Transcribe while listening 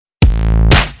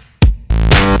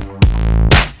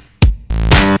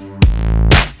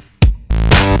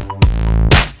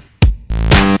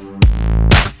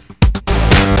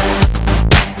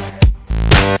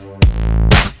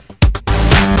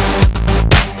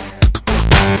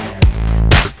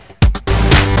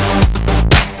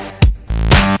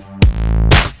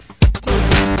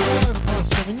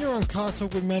Car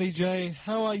Talk with Matty J.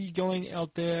 How are you going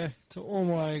out there to all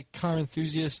my car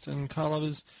enthusiasts and car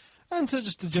lovers and to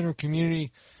just the general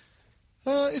community?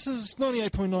 This is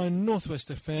 98.9 Northwest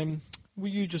FM.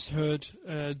 You just heard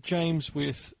James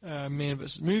with Man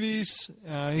vs. Movies.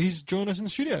 He's joined us in the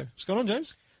studio. What's going on,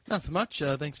 James? Nothing much.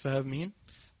 Thanks for having me in.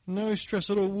 No stress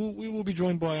at all. We will be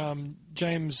joined by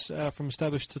James from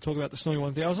Estblshd to talk about the Snowy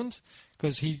 1000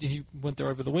 because he went there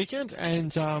over the weekend,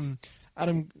 and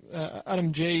Adam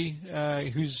G,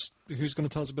 who's going to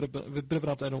tell us a bit of an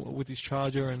update with his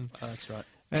Charger and that's right,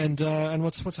 and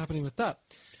what's happening with that.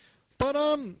 But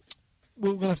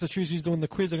we're going to have to choose who's doing the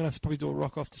quiz. They're going to have to probably do a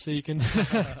rock off to see you can.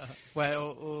 They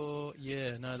both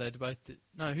did.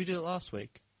 No, who did it last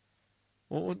week?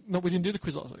 Well, no, we didn't do the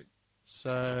quiz last week.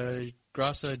 So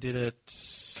Grasso did it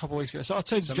a couple of weeks ago. So I'd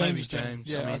say it's James. James.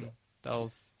 Yeah, I mean,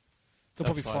 they'll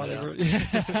probably fight over it.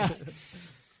 Yeah.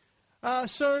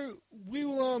 So we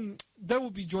will. They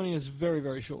will be joining us very,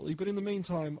 very shortly. But in the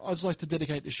meantime, I'd just like to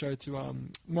dedicate this show to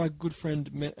my good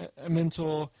friend,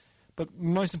 mentor, but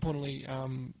most importantly,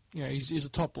 he's a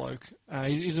top bloke.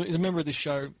 He's a member of this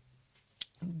show,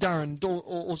 Darren,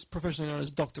 or professionally known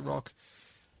as Dr. Rock.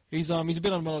 He's a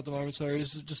bit unwell at the moment, so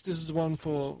this is one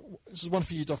for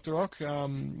you, Dr. Rock. I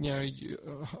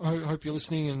hope you're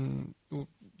listening, and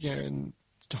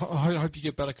I hope you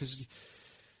get better because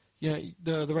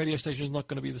the radio station is not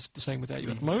going to be the same without you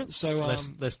at the moment. So less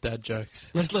dad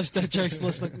jokes, less dad jokes,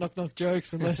 less knock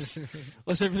jokes, and less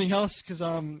everything else because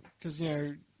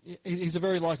he's a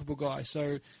very likable guy.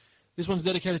 So this one's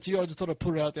dedicated to you. I just thought I'd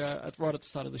put it out there right at the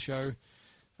start of the show,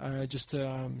 just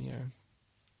to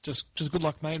Just good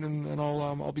luck, mate, and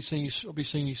I'll be seeing you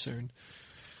soon.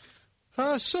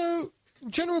 So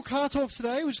general car talk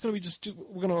today. We're going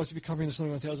to also be covering the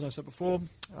Snowy 1000 I said before,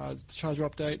 the Charger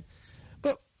update.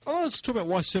 But I want to talk about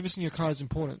why servicing your car is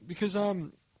important because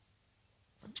sorry,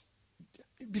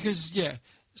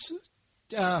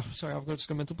 I've just got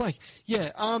a mental blank.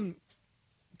 Yeah,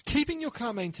 keeping your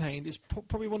car maintained is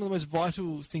probably one of the most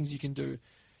vital things you can do.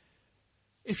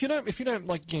 If you don't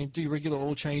like do regular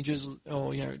oil changes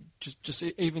or just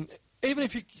even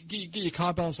if you get your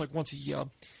car balanced like once a year,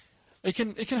 it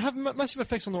can have massive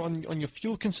effects on your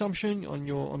fuel consumption,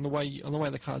 on the way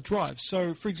the car drives.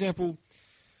 So for example,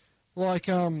 like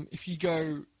if you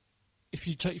drive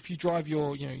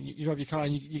your car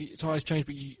and your tires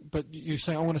change, but you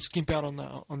say I want to skimp out on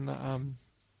the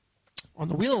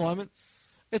wheel alignment,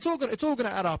 it's all going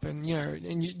to add up, and you're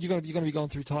going to be going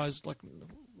through tires like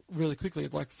really quickly.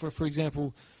 Like for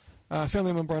example, a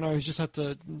family member I know who's just had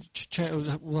to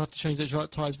will have to change their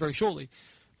tires very shortly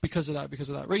because of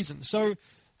that reason. So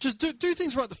just do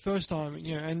things right the first time,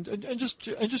 and just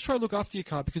try to look after your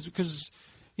car because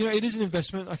it is an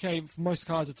investment. Okay, for most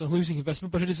cars it's a losing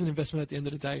investment, but it is an investment at the end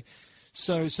of the day.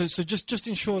 So just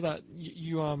ensure that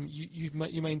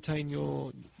you maintain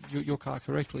your car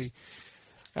correctly.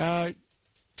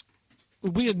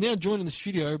 We are now joined in the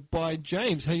studio by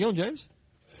James. How you going, James?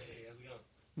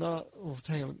 No,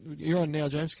 hang on. You're on now,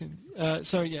 James.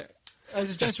 This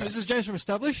is James from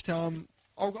Estblshd.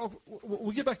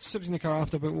 We'll get back to servicing the car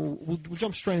after, but we'll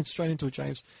jump straight into it,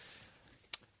 James.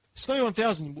 Snowy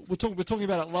 1000. We're talking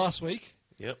about it last week.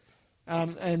 Yep.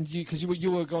 And you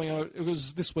were going out. It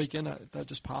was this weekend that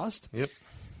just passed. Yep.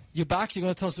 You're back. You're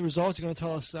going to tell us the results. You're going to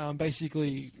tell us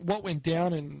basically what went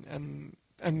down and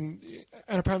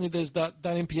apparently there's that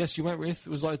MPS you went with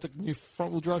was like the new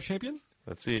front wheel drive champion.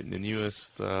 That's it, the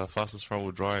newest, fastest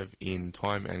front-wheel drive in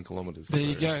time and kilometres. There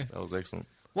you go. That was excellent.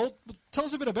 Well, tell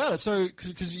us a bit about it. So,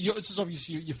 because this is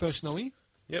obviously your first Snowy.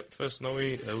 Yep, first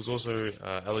Snowy. It was also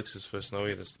Alex's first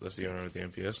Snowy. That's the owner of the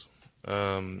MPS.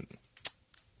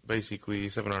 Basically,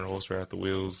 700 horsepower at the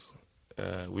wheels.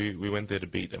 We went there to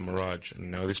beat a Mirage, and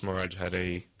now this Mirage had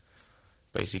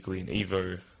basically an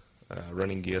Evo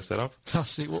running gear setup. I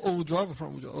see. Well, all-wheel drive or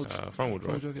front-wheel drive? Front-wheel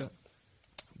drive. Front-wheel drive, yeah.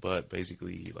 But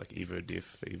basically, like Evo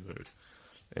diff, Evo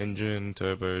engine,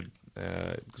 turbo,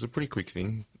 it was a pretty quick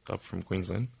thing up from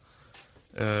Queensland.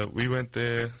 We went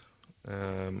there,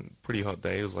 pretty hot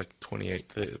day. It was like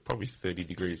 28, probably 30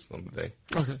 degrees on the day.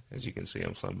 Okay. As you can see,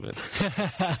 I'm sunburned.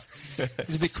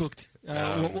 It's a bit cooked.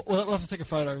 We'll have to take a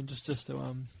photo and just to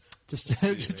show.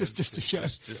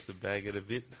 Just to bag it a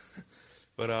bit.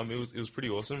 But it was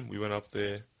pretty awesome. We went up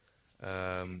there.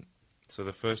 So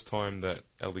the first time that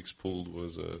Alex pulled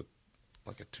was a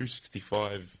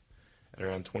 265 at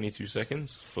around 22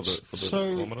 seconds for the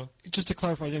kilometre. Just to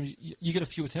clarify, James, you get a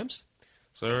few attempts?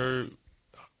 So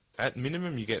at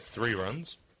minimum you get 3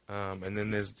 runs, and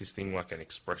then there's this thing like an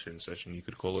expression session, you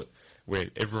could call it, where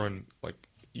everyone we'll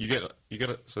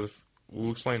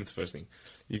explain the first thing.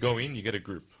 You go in, you get a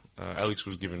group. Alex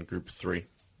was given group 3.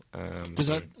 Does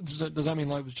that mean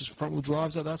like it was just front wheel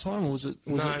drives at that time, or was it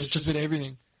No, it just a bit of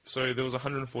everything? So there was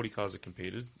 140 cars that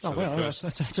competed. Oh So wow,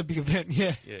 that's a big event.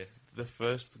 Yeah. Yeah, the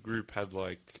first group had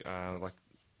like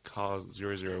cars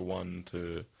 001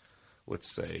 to,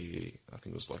 let's say, I think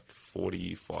it was like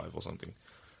 45 or something.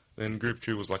 Then group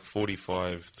 2 was like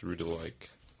 45 through to like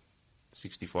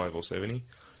 65 or 70.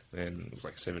 Then it was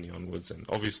like 70 onwards, and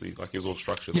obviously like it was all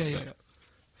structured like that. Yeah.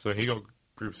 So he got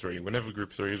group 3. Whenever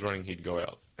group 3 was running, he'd go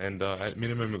out, and at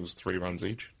minimum it was 3 runs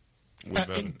each.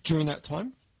 During that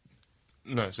time?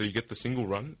 No, so you get the single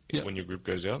run when your group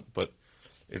goes out, but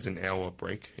it's an hour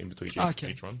break in between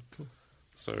each run. Cool.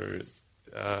 So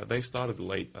they started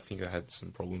late. I think I had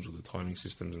some problems with the timing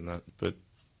systems and that, but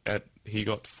he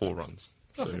got 4 runs,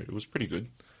 so it was pretty good.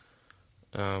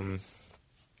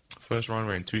 First run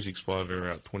ran 2:65, we were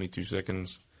out 22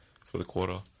 seconds for the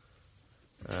quarter.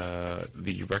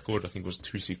 The record I think was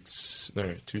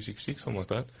 2:66, something like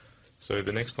that. So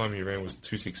the next time he ran was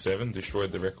 2:67,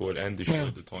 destroyed the record and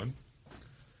destroyed the time.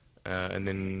 And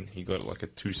then he got like a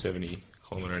 270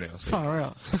 kilometre an hour. So far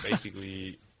out.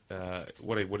 Basically,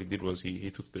 what he did was he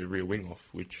took the rear wing off,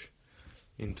 which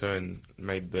in turn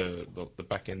made the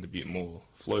back end a bit more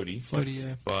floaty.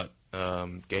 Yeah. But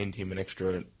gained him an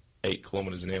extra 8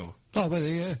 kilometres an hour. Oh, but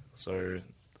yeah. So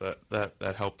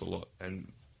that helped a lot.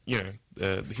 And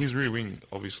his rear wing,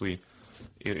 obviously,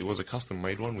 it was a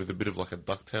custom-made one with a bit of like a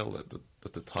ducktail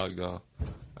that the Tiger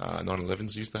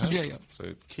 911s used to have. Yeah.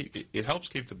 So it helps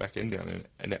keep the back end down,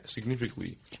 and it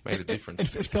significantly made a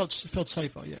difference. It felt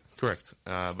safer, yeah. Correct.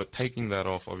 But taking that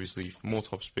off, obviously, more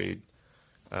top speed,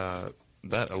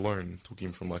 that alone took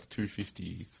him from like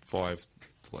 255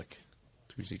 to like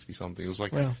 260 something. It was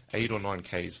like 8 or 9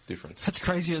 Ks difference. That's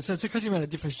crazy. It's a crazy amount of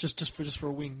difference just for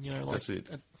a wing, Like, that's it.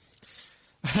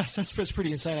 That's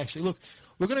pretty insane, actually. Look,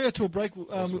 we're going to go to a break.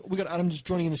 Awesome. We got Adam just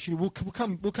joining in the studio.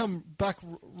 We'll come back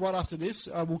right after this.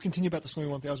 We'll continue about the Snowy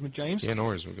 1000 with James. Yeah, no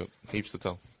worries. We've got heaps to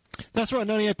tell. That's right,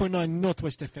 98.9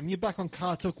 Northwest FM. You're back on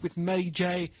Car Talk with Matty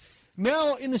J.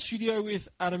 Now in the studio with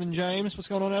Adam and James. What's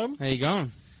going on, Adam? How you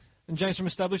going? And James from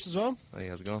Estblshd as well. Hey,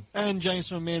 how's it going? And James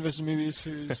from Man vs. Movies,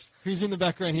 who's in the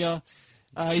background here.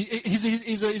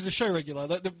 He's a show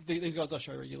regular. These guys are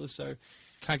show regulars, so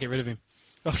can't get rid of him.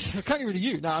 Okay, I can't get rid of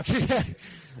you. No,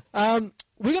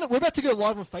 we're about to go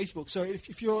live on Facebook. So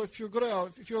if you're liked our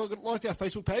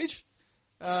Facebook page,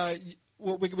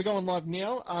 we're going live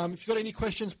now. If you've got any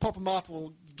questions, pop them up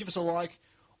or give us a like.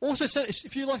 Also,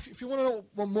 if you want to know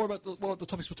more about what the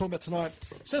topics we're talking about tonight,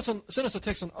 send us a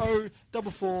text on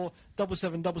 044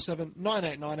 7777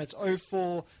 989. It's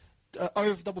 044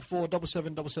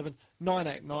 7777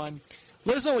 989.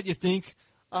 Let us know what you think.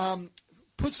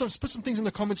 Put some things in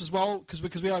the comments as well, because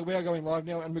we are going live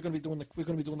now, and we're going to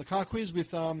be doing the car quiz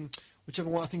with whichever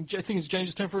one. I think it's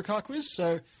James' turn for a car quiz.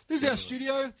 So this is our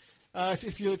studio.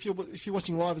 If you're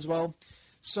watching live as well,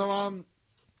 so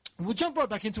we'll jump right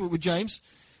back into it with James.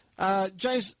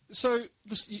 James, so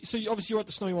obviously you're at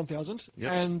the Snowy 1000,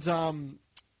 yep. And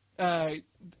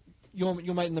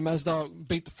your mate in the Mazda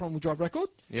beat the front wheel drive record.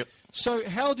 Yep. So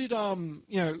how did how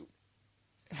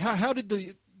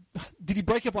did he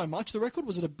break it by much, the record?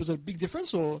 Was it a big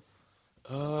difference, or?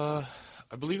 I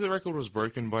believe the record was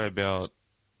broken by about,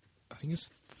 I think it's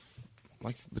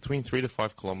like between 3 to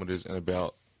 5 kilometers and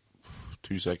about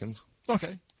 2 seconds.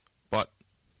 Okay. But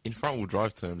in front wheel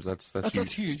drive terms, that's huge.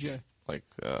 That's huge, yeah. Like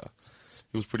it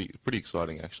was pretty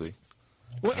exciting actually.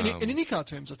 Well, in IndyCar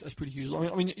terms, that's pretty huge.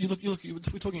 I mean, you look. If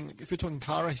you're talking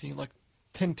car racing, like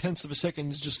 10/10 of a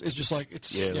second is just like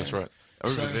it's. Yeah, that's right.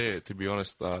 Over there, to be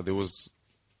honest, there was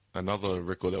another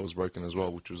record that was broken as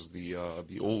well, which was the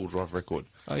all-wheel drive record.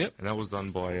 Oh, yep. And that was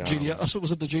done by GDR. So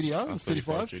was it the GDR?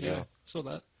 35? GDR. Yeah, saw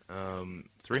that.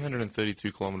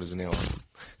 332 kilometers an hour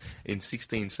in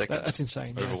 16 seconds. That's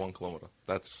insane. Over 1 kilometer.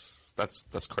 That's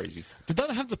crazy. Did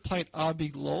that have the plate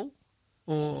RB LOL?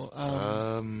 Or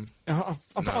I'm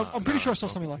pretty sure I saw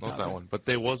something like that. Not that one, but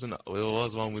there was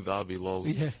one with RB LOL.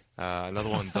 Yeah. Another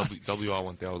one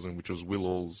WR1000, which was Will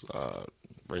All's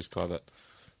race car.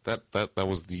 That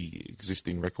was the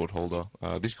existing record holder.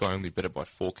 This guy only beat it by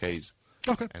 4Ks.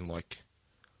 Okay. And like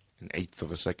an eighth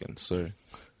of a second. So.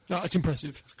 No, it's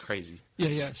impressive. It's crazy.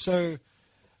 Yeah. So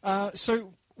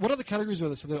what other categories were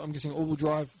there? So I'm guessing all-wheel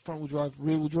drive, front-wheel drive,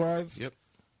 rear-wheel drive. Yep.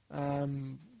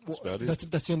 That's about it.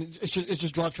 That's the only. It's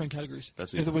just drivetrain categories.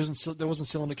 That's it. There wasn't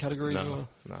cylinder categories. No,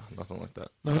 nothing like that.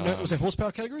 No, was there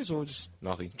horsepower categories or just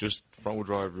nothing? Just front-wheel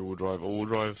drive, rear-wheel drive, all-wheel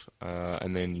drive,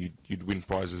 and then you'd win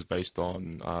prizes based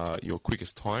on your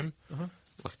quickest time,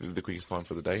 like the quickest time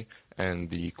for the day, and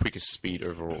the quickest speed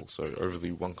overall. So over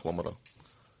the 1 kilometer.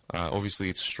 Obviously,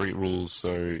 it's street rules,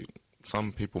 so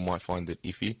some people might find it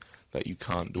iffy that you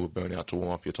can't do a burnout to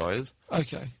warm up your tyres.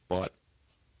 Okay. But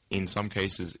in some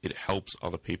cases, it helps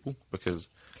other people because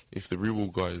if the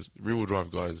rear-wheel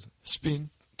drive guys Spin.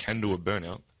 can do a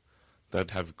burnout,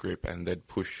 they'd have grip and they'd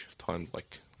push times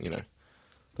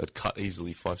they'd cut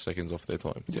easily 5 seconds off their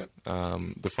time. Yeah.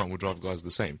 The front-wheel drive guys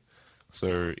the same.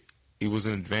 So it was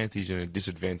an advantage and a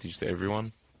disadvantage to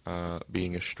everyone,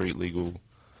 being a street legal,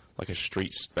 like a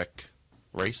street spec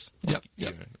race. Yep.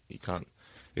 You can't.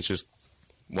 It's just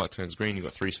light turns green. You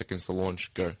got 3 seconds to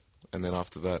launch, go, and then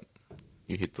after that,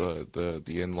 you hit the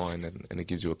end line and it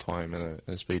gives you a time and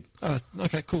a speed.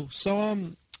 Okay, cool.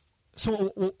 So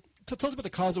tell us about the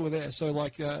cars that were there. So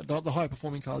like the higher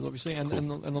performing cars, obviously, and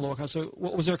the lower cars. So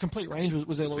was there a complete range?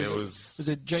 Was there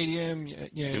JDM?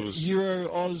 Yeah. It was Euro,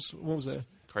 Oz. What was there?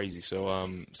 Crazy. So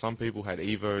some people had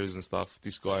Evos and stuff.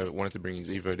 This guy wanted to bring his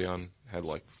Evo down. Had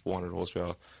like 400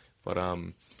 horsepower, but I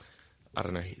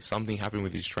don't know. Something happened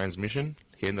with his transmission.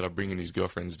 He ended up bringing his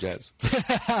girlfriend's Jazz,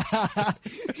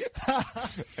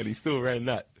 and he still ran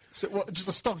that. So what? Just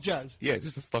a stock Jazz? Yeah,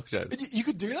 just a stock Jazz. You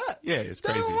could do that? Yeah, it's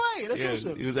crazy. No way! That's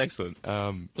awesome. It was excellent.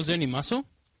 Was there any muscle?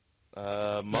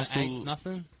 Muscle, No,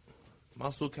 nothing.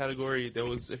 muscle category. There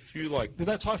was a few like. Did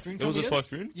that Typhoon There come was a in?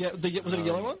 Typhoon. Yeah. Was it a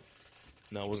yellow one?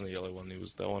 No, it wasn't a yellow one. It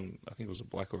was that one. I think it was a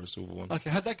black or a silver one. Okay,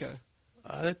 how'd that go?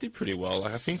 That did pretty well.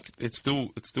 Like, I think it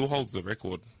still holds the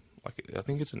record. Like I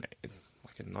think it's a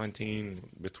 19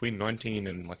 between 19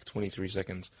 and like 23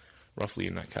 seconds, roughly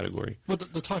in that category. Well,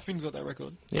 the Typhoon's got that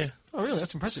record. Yeah. Oh, really?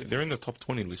 That's impressive. They're in the top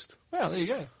 20 list. Wow, there you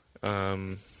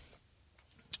go.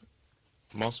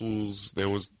 Muscles. There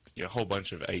was a whole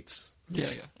bunch of 8s. Yeah.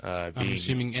 I'm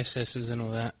assuming SSs and all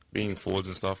that. Being Fords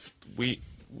and stuff.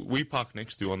 We parked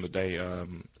next to on the day a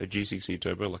G6E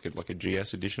turbo, like a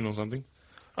GS edition or something.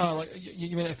 Oh, like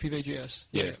you mean FPV-GS?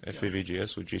 Yeah,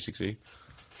 FPV-GS with G6E.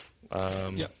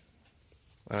 Yeah.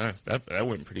 I don't know, that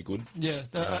went pretty good. Yeah,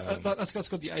 that's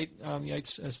got the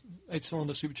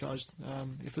 8-cylinder supercharged.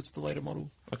 If it's the later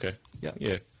model. Okay.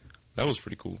 Yeah. That was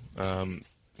pretty cool. One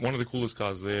of the coolest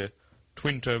cars there,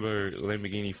 twin turbo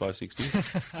Lamborghini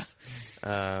 560.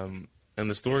 And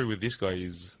the story with this guy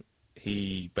is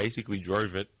he basically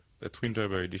drove it, the twin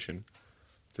turbo edition.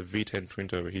 It's a V10 twin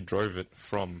turbo. He drove it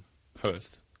from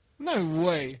Perth. No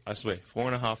way. I swear,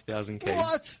 4,500 k's.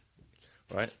 What?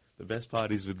 Right. The best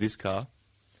part is with this car.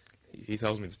 He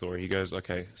tells me the story. He goes,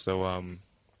 okay, so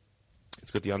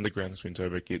it's got the underground twin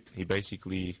turbo kit. He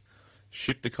basically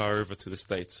shipped the car over to the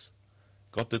States,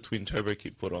 got the twin turbo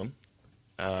kit put on,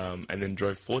 and then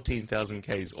drove 14,000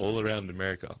 k's all around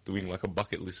America, doing like a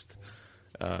bucket list.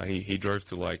 He drove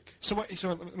to like. So wait,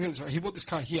 let me get this right. He bought this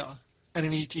car here, and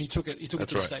then he took it to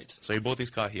the States. So he bought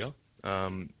this car here.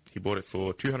 He bought it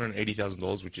for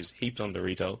 $280,000, which is heaped under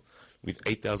retail, with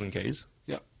 8,000 k's.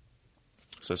 Yeah.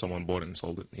 So someone bought it and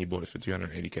sold it. He bought it for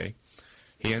 $280K.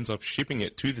 He ends up shipping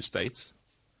it to the States,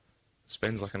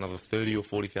 spends like another $30,000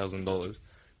 or $40,000,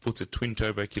 puts a twin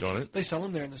turbo kit on it. They sell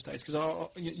them there in the States because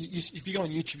if you go on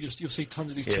YouTube, you'll see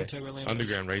tons of these twin turbo Lambos.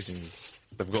 Underground Racing's,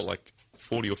 they've got like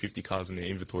 40 or 50 cars in their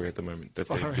inventory at the moment that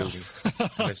they're building.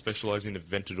 And they specialise in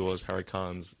Aventadors,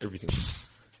 Huracans, everything.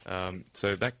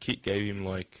 So that kit gave him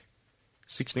like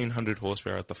 1,600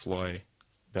 horsepower at the fly,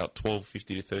 about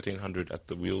 1,250 to 1,300 at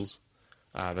the wheels.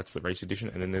 That's the race edition.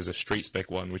 And then there's a street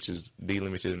spec one, which is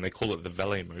delimited, and they call it the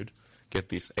valet mode. Get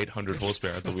this, 800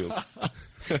 horsepower at the wheels.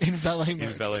 In valet mode.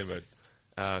 In valet mode.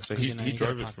 So he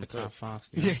drove it from Perth.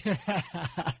 Fast,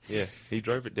 Yeah, he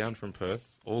drove it down from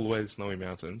Perth all the way to the Snowy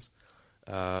Mountains.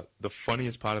 The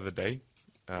funniest part of the day,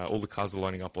 all the cars are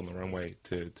lining up on the runway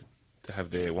to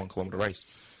have their 1 kilometre race.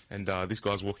 And this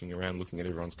guy's walking around looking at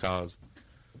everyone's cars.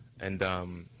 And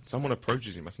someone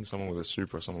approaches him. I think someone with a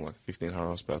Supra, someone like 1,500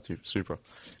 horsepower Supra.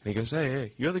 And he goes,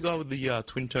 hey, you're the guy with the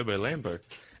twin turbo Lambo.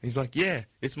 And he's like, yeah,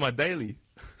 it's my daily.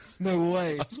 No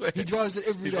way. I swear. He drives it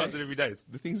every day. He drives it every day.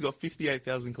 The thing's got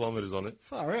 58,000 kilometres on it.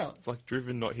 Far out. It's like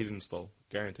driven, not hit and stole.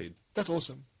 Guaranteed. That's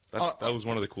awesome. That was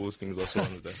one of the coolest things I saw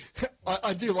on the day.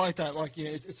 I do like that. Like,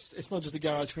 it's not just a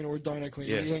garage queen or a dyno queen.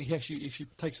 Yeah. He actually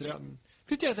takes it out. And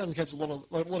 58,000 k's is a lot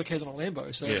of k's on a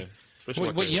Lambo. So yeah.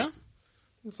 What year?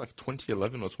 It's like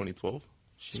 2011 or 2012.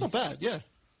 It's not bad, yeah.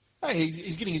 Hey,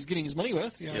 he's getting his money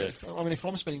worth. You know, Yeah. if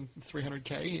I'm spending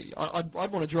 300k,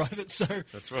 I'd want to drive it. So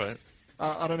That's right.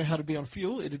 I don't know how to be on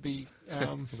fuel. It'd be It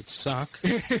would suck.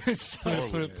 it's Horrible,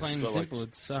 Put it man. plain It's and got, simple,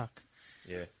 it'd suck.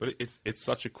 Yeah, but it's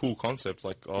such a cool concept.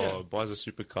 Like, buys a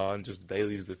supercar and just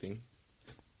dailies the thing.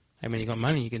 I mean, you got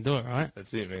money, you can do it, right?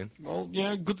 That's it, man. well,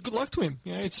 good luck to him.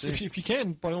 Yeah, it's if you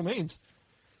can, by all means.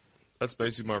 That's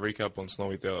basically my recap on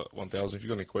Snowy 1000. If you've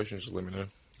got any questions, just let me know.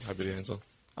 Happy to answer.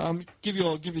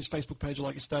 Give his Facebook page a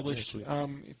like, Established.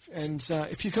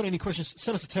 If you've got any questions,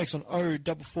 send us a text on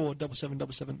 0447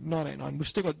 777 989. We've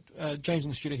still got James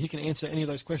in the studio. He can answer any of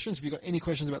those questions. If you've got any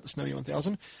questions about the Snowy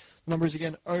 1000, the number is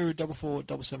again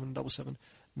 0447 777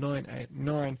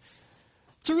 989.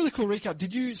 It's a really cool recap.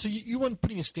 Did you? So you weren't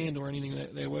putting a stand or anything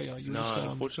there, were you? No,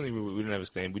 unfortunately we didn't have a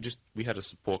stand. We had a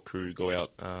support crew go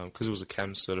out because it was a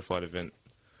CAM certified event.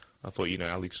 I thought,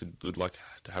 Alex would like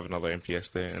to have another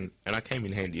MPS there, and I came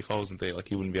in handy. If I wasn't there,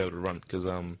 he wouldn't be able to run because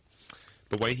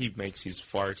the way he makes his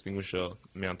fire extinguisher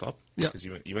mount up, because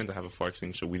you meant to have a fire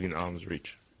extinguisher within arm's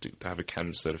reach to have a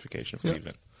CAM certification for the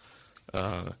event.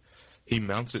 He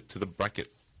mounts it to the bracket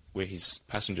where his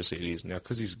passenger seat is. Now,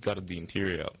 because he's gutted the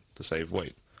interior out to save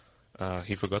weight,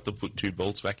 he forgot to put 2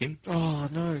 bolts back in. Oh,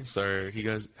 no. So he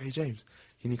goes, "Hey, James,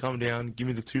 can you come down, give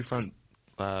me the 2 front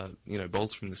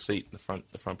bolts from the seat, the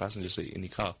front passenger seat in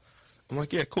your car?" I'm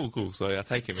like, "Yeah, cool." So I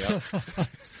take him out.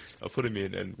 I put him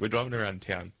in, and we're driving around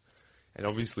town. And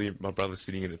obviously, my brother's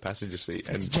sitting in the passenger seat.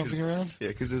 And jumping around? Yeah,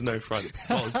 because there's no front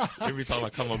bolts. Every time I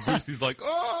come on boost, he's like,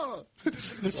 "Oh!"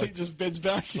 The seat just bends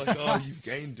back. It's like, "Oh, you've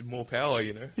gained more power,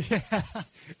 Yeah.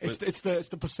 It's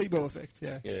the placebo effect,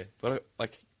 yeah. Yeah, but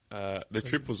the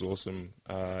trip was awesome.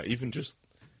 Even just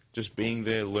being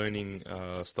there, learning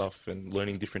stuff and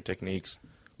learning different techniques.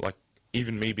 Like,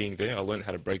 even me being there, I learned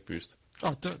how to brake boost.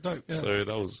 Oh, dope, yeah. So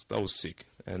that was sick.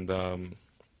 And to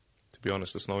be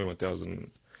honest, the Snowy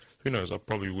 1000... Who knows? I would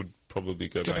probably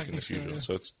go back in the future. Year, yeah.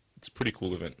 So it's a pretty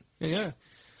cool event. Yeah.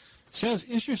 Sounds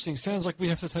interesting. Sounds like we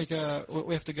have to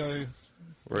go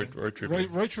road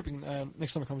tripping. Road tripping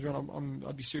next time it comes around.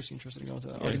 I'd be seriously interested in going to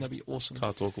that. I think that'd be awesome.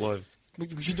 Car Talk Live.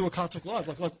 We should do a Car Talk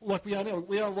Live, like we are now.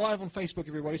 We are live on Facebook,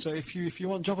 everybody. So if you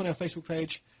want, jump on our Facebook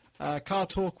page, Car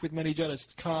Talk with Matty J.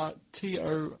 It's Car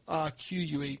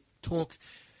TORQUE Talk.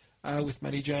 With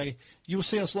Matty J. You'll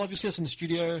see us live. You'll see us in the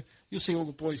studio. You'll see all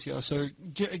the boys here. So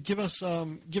give us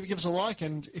a like,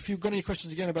 and if you've got any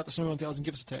questions again about the Snowy 1000,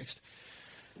 give us a text.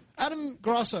 Adam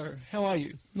Grasso, how are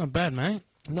you? Not bad, mate.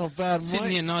 Not bad, mate.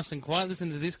 Sitting here nice and quiet,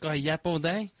 listening to this guy yap all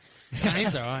day. No,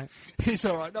 he's all right. He's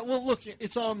all right. No, well, look,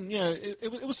 it's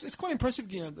it's quite impressive,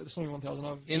 the Snowy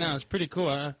 1000. It's pretty cool.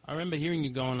 I remember hearing you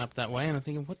going up that way, and I'm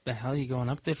thinking, what the hell are you going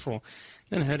up there for?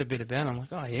 Then I heard a bit about it. I'm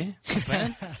like, oh yeah, not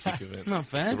bad. Sick event. Not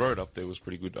bad. The road up there was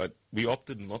pretty good. We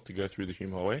opted not to go through the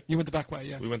Hume Highway. You went the back way,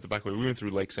 yeah. We went the back way. We went through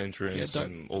Lakes Entrance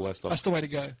and all that stuff. That's the way to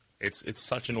go. It's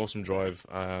such an awesome drive.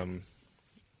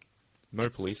 No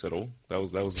police at all. That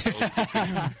was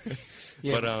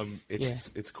Yeah. But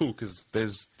it's cool because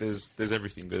there's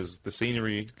everything. There's the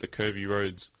scenery, the curvy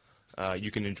roads.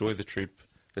 You can enjoy the trip.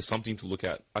 There's something to look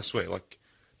at. I swear,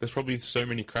 there's probably so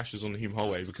many crashes on the Hume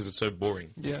Highway because it's so boring.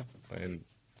 Yeah. And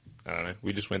I don't know.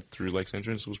 We just went through Lakes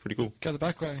Entrance. It was pretty cool. Go the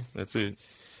back way. That's it.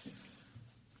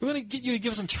 We're going to get you to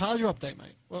give us a Charger update,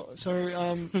 mate. Well,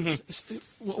 so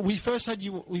we first had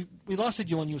you. We last had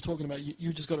you on. You were talking about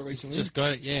you just got it recently. Just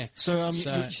got it, yeah. So you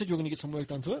said you were going to get some work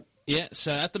done to it. Yeah.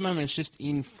 So at the moment, it's just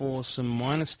in for some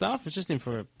minor stuff. It's just in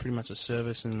for pretty much a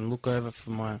service and look over for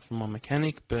my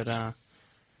mechanic, but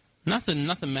nothing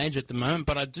major at the moment.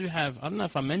 But I do have. I don't know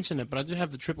if I mentioned it, but I do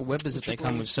have the triple Webbers that they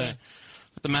come with. So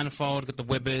got the manifold, got the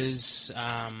Webbers.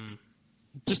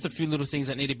 Just a few little things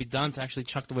that need to be done to actually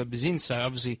chuck the Webbers in. So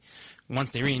obviously,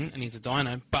 once they're in, I need a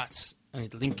dyno, but I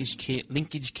need the linkage kit,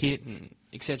 and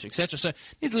etc. etc. So it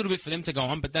needs a little bit for them to go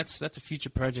on, but that's a future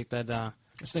project that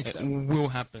will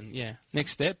happen. Yeah,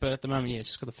 next step. But at the moment, it's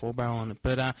just got the 4-barrel on it.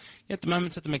 But at the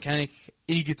moment, it's at the mechanic,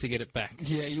 eager to get it back.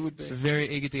 Yeah, you would be very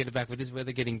eager to get it back. With this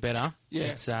weather getting better,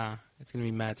 yeah, it's going to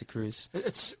be mad to cruise.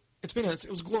 It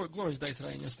was a glorious day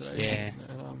today and yesterday. Yeah.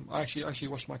 And, I actually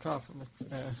washed my car.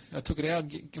 I took it out.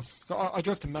 I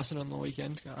drove to Macedon on the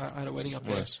weekend. I had a wedding up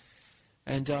there. Nice.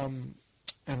 And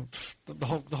the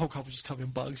whole car was just covered in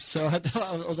bugs. So I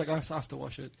was like, I have to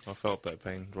wash it. I felt that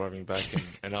pain driving back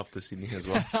and up to Sydney as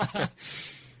well.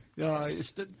 Yeah,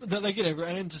 they get everywhere.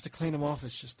 And then just to clean them off,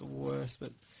 it's just the worst.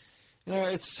 But,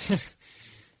 it's...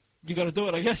 you got to do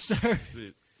it, I guess. So. That's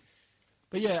it.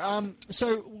 But yeah,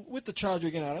 so with the Charger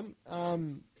again, Adam,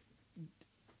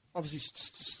 obviously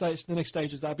the next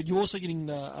stage is that, but you're also getting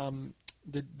the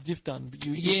diff done. But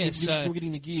you're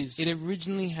getting the gears. It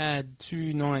originally had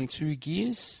 292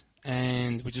 gears,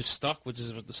 which is stock, which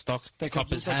is what the stock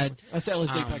Coppers had. That's the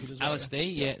LSD package as well.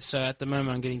 LSD, yeah. So at the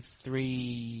moment, I'm getting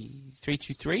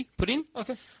 323 put in.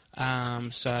 Okay.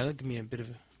 So that'll give me a bit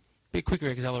quicker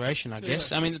acceleration, I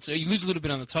guess. Yeah. I mean, you lose a little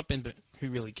bit on the top end, but who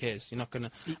really cares? I'm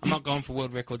not going for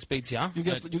world record speeds here. You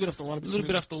get off the line a little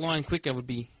bit off the line quicker would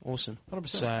be awesome. 100%.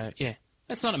 So yeah,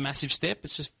 that's not a massive step.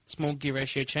 It's just small gear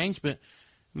ratio change, but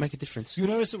make a difference. You'll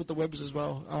notice it with the Webbers as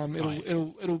well.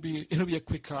 It'll be a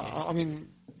quick car. Yeah. I mean,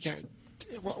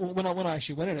 when I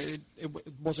actually went in it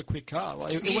was a quick car.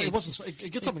 Like it wasn't.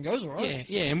 It gets up and goes all right.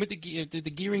 Yeah, and with the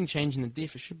gearing change in the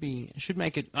diff, it should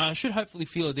make it. Should hopefully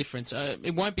feel a difference.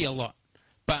 It won't be a lot,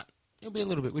 but it'll be a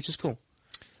little bit, which is cool.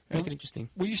 Make it interesting.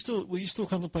 Were you still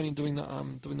contemplating doing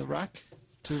the rack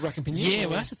and pinion? Yeah,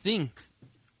 well, that's the thing.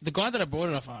 The guy that I bought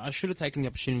it off, I should have taken the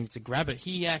opportunity to grab it.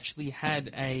 He actually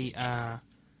had a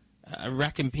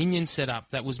rack and pinion set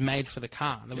up that was made for the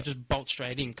car. That would just bolt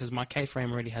straight in because my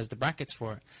K-frame already has the brackets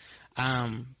for it.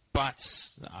 But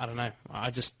I don't know. I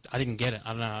didn't get it. I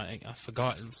don't know. I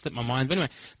forgot. It slipped my mind. But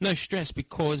anyway, no stress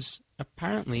because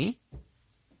apparently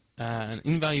an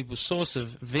invaluable source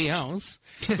of VLs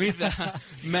with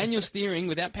manual steering,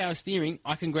 without power steering,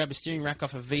 I can grab a steering rack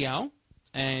off a VL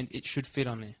and it should fit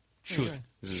on there. Should. Okay.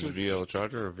 Is this a VL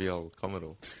Charger or VL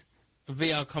Commodore? A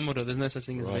VL Commodore. There's no such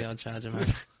thing as Right. VL Charger,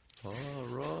 mate. Oh,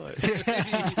 right.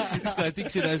 This guy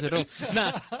thinks he knows it all.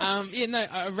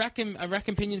 A rack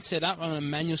and pinion set up on a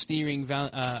manual steering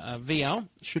VL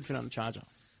should fit on a Charger.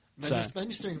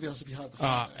 Manual steering wheels would be hard to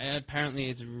find. Apparently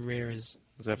it's rare as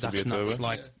Does it have to be duck's a turbo? nuts,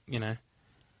 like, you know.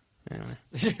 Anyway.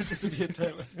 Yes, it's to be a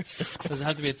turbo. Does it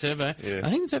have to be a turbo? Yeah.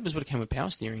 I think the turbos would have come with power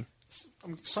steering.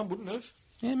 Some wouldn't have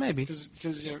Yeah, maybe. because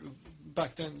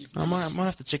back then you I might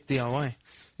have to check DIY.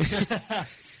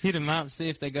 Hit them up, see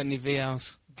if they got any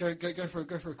VLs. go for a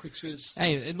quick swizz.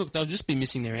 Hey, look, they'll just be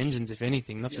missing their engines, if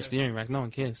anything, not Yeah. the steering rack. No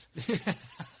one cares.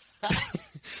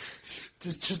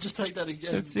 Just take that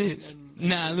again. That's it. And,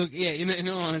 Nah, look, yeah. In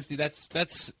all honesty,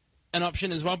 that's an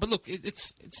option as well. But look,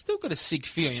 it's still got a sick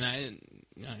feel, you know,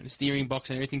 the steering box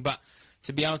and everything. But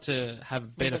to be able to have a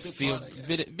better a bit feel, tighter,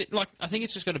 yeah. bit like I think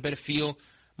it's just got a better feel,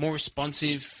 more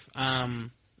responsive, and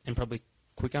probably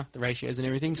quicker, the ratios and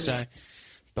everything. Yeah. So,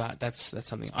 but that's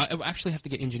something I actually have to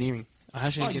get engineering. I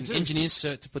actually have to you get an do? engineer's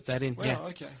cert to put that in. wow, Yeah,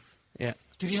 okay. yeah.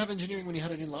 Did he have engineering when he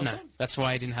had it in last No, time? that's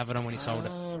why I didn't have it on when he sold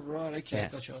it. Ah, right, okay, Yeah.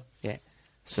 gotcha. Yeah.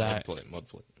 So, Mod plate.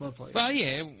 Well played. well,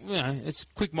 yeah, you know, it's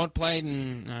quick mod plate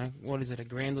and what is it,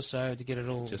 $1,000 or so to get it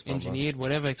all Just under. engineered,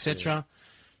 whatever, etc.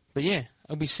 But yeah,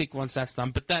 it'll be sick once that's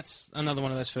done. But that's another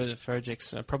one of those further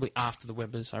projects, probably after the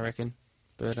Webbers, I reckon.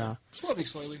 But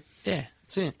Slowly. yeah,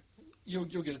 that's it. You'll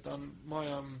get it done. My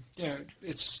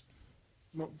it's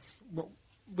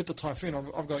with the Typhoon.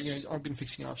 I've got I've been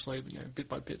fixing it up slowly, bit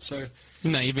by bit. So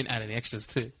No, you've been adding extras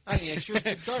too. any extras,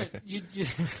 but don't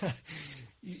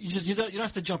you don't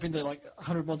have to jump into like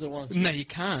 100 mods at once. No, you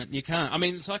can't. I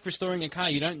mean, it's like restoring a car.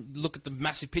 You don't look at the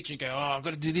massive picture and go, "Oh, I've got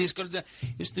to do this, got to do that." You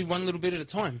just do one little bit at a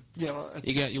time. Yeah, well,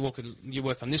 You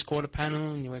work on this quarter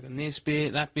panel, and you work on this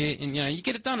bit, that bit, and you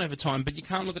get it done over time. But you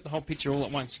can't look at the whole picture all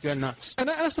at once. You go nuts. and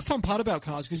that's the fun part about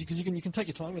cars because you can take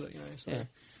your time with it. So. Yeah.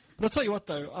 But I'll tell you what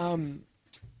though,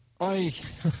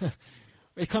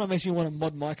 it kind of makes me want to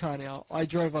mod my car now. I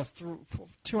drove a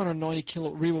 290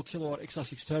 rear kilowatt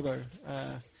XR6 turbo,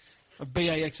 a BA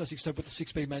XR6 turbo with the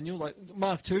 6-speed manual, like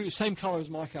Mark II, same colour as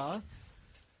my car.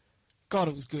 God,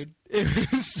 it was good. It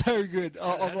was so good.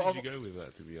 How did you go with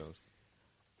that, to be honest?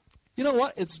 You know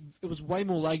what? It was way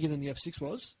more laggy than the F6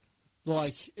 was.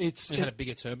 Like It had a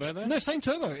bigger turbo though. no, same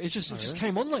turbo. It just really?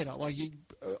 came on later. Like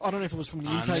I don't know if it was from the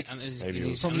intake. Maybe it was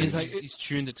He's, from the intake. he's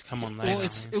tuned it to come on later. Well,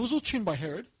 it was all tuned by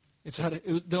Herod. It's had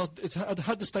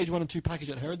the stage 1 and 2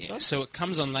 package at Herod. Yeah, done. so it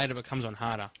comes on later, but comes on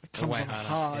harder. It comes way on harder.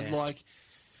 hard, Yeah. like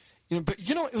but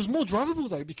it was more drivable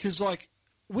though because like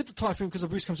with the Typhoon because the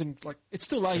boost comes in like it's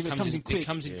still laggy, but it comes in quick, It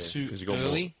comes in Yeah, too 'cause you got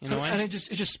early in a way. and it just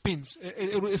spins.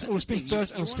 It'll spin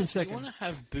first and it'll spin second. You want to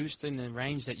have boost in the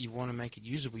range that you want to make it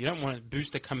usable. You don't want a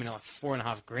boost to come in at like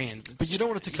 $4,500. But you don't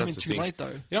want it to come in That's the too thing. late though.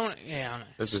 You don't want to, yeah, I know.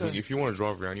 That's the So- thing. If you want to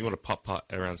drive around, you want to putt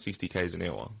around 60 k's an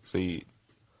hour. See,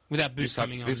 Without boost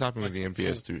coming on. this happened with the like,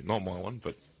 MPS too. Not my one,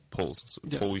 but Paul's. So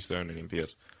Yeah. Paul used to own an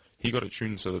MPS. He got it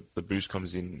tuned so that the boost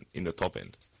comes in the top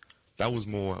end. That was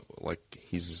more like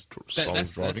his style of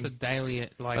That's driving. the daily,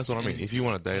 like... That's what I mean. If you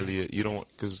want a daily, you don't want...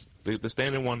 Because the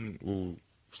standard one will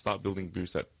start building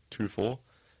boost at 2.4,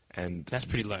 and That's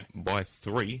pretty low. by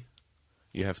 3,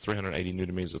 you have 380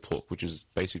 newton-meters of torque, which is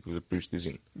basically the boost is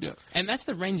in. Yeah. And that's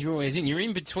the range you're always in. You're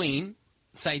in between,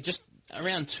 say, just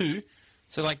around 2,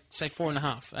 so like, say,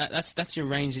 4.5. That's your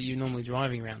range that you're normally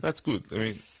driving around. That's good. I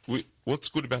mean, what's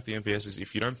good about the MPS is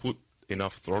if you don't put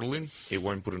enough throttle in, it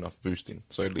won't put enough boost in,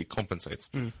 so it compensates.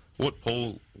 What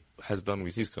Paul has done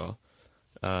with his car,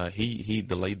 he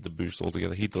delayed the boost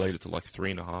altogether. He delayed it to like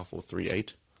 3.5 or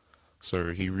 3.8,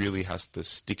 so he really has to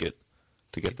stick it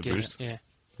to get the boost. Yeah.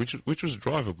 Which was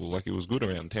drivable, like it was good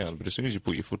around town. But as soon as you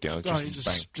put your foot down, it just, you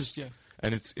bang. just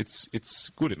And it's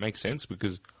good. It makes sense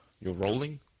because you're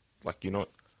rolling, like you're not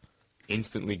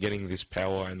instantly getting this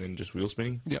power and then just wheel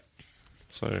spinning. Yeah.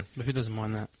 So, But who doesn't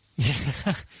mind that?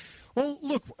 Yeah. Well,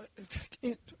 look,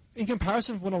 in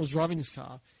comparison with when I was driving this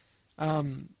car,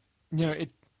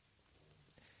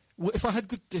 if I had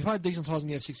decent tyres in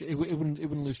the F6, it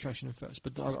wouldn't lose traction at first.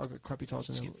 But I got crappy tyres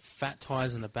in there. Fat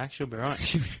tyres in the back, she'll be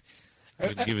right.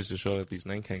 give us a shot at these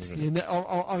name kangs. Yeah,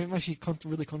 I'm actually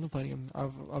really contemplating them.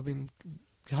 I've been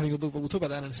having a look, but we'll talk about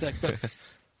that in a sec.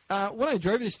 But when I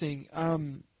drove this thing,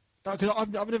 because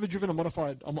I've never driven a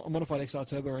modified XR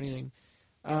Turbo or anything,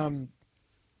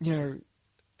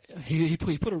 he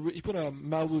put a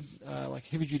Melbourne like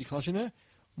heavy duty clutch in there.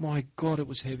 My God, it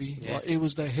was heavy. Yeah. Like, it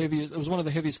was the heaviest. It was one of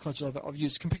the heaviest clutches I've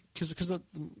used because the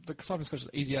siphon clutch is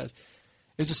easy as.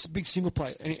 It's just a big single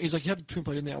plate, and he's like, "You had a twin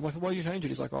plate in there." I'm like, "Why you change it?"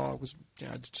 He's like, "Oh, it was,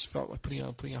 I just felt like putting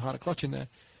a harder clutch in there."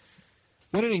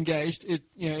 When it engaged, it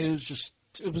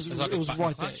was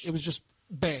right there. It was just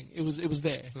bang. It was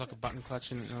there. It was like a button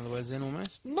clutch, in other words, then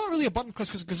almost. Not really a button clutch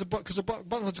because a button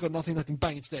clutch has got nothing.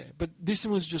 Bang, it's there. But this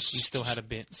one was just. You still had a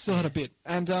bit. Had a bit,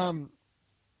 and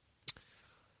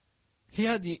he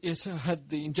had the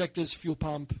injectors, fuel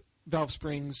pump, valve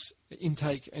springs,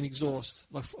 intake, and exhaust,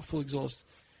 like full exhaust.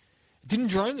 It didn't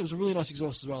drone. It was a really nice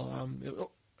exhaust as well.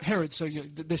 Herod, so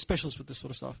they're specialists with this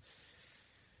sort of stuff.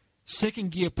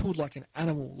 Second gear pulled like an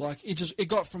animal. Like it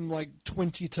got from like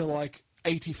 20 to like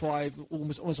 85,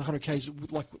 almost 100 k's.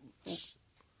 Like it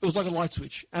was like a light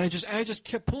switch, and it just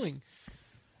kept pulling.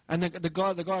 And the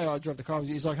guy I drove the car,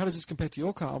 he's like, "How does this compare to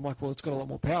your car?" I'm like, "Well, it's got a lot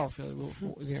more power,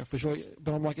 for sure."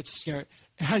 But I'm like, "It's it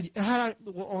had I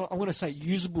want to say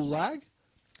usable lag,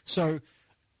 so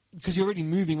because you're already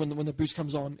moving when the boost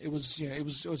comes on. It was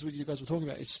what you guys were talking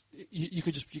about. You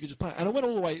could just play it, and I went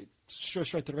all the way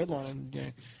straight to the red line,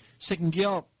 and second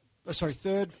gear,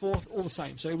 third, fourth, all the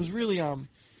same. So it was really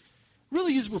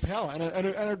really usable power, and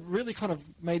it really kind of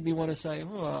made me want to say,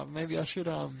 "Oh, maybe I should."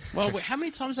 Well, how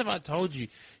many times have I told you,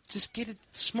 just get a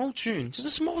small tune, just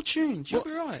a small tune, you'll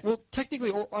be right. Well,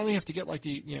 technically, I only have to get like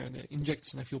the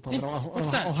injectors and the fuel pump. Yeah. And What's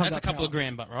that? That's a couple power. of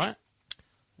grand, but right?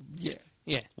 Yeah.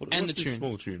 Yeah, what's the this tune.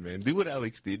 small tune, man? Do what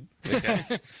Alex did.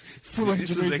 Okay? Full this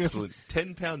was engineering. excellent.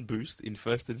 10-pound boost in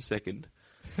first and second,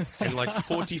 and like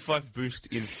 45 boost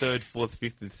in third, fourth,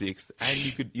 fifth, and sixth, and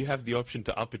you have the option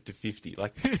to up it to 50.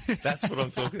 Like that's what I'm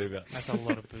talking about. That's a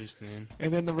lot of boost, man.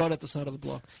 And then the rod at the side of the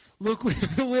block. Look,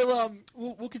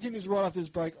 we'll continue this right after this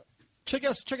break. Check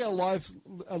our live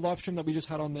stream that we just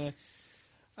had on there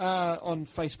on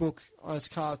Facebook. It's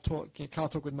Car Talk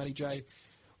with Matty J.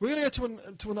 We're going to go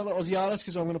to another Aussie artist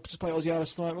because I'm going to just play Aussie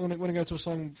artist tonight. We're going to go to a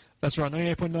song. That's right,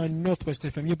 98.9 Northwest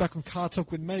FM. You're back on Car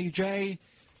Talk with Matty J.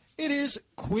 It is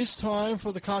quiz time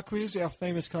for the car quiz, our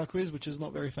famous car quiz, which is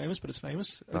not very famous, but it's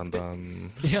famous. Dun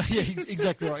dun. Yeah,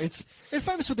 exactly right. It's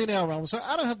famous within our realm. So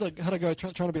I don't have had a go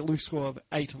trying to beat Luke's score of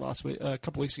 8 last week, a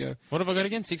couple weeks ago. What have I got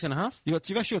again? 6.5? You've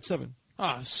actually got 7.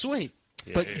 Oh, sweet.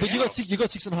 Yeah. But you got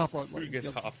 6.5. Who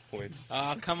gets half points?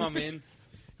 Ah, come on, man.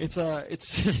 It's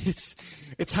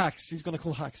hacks. He's going to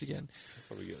call hacks again.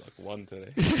 Probably get like 1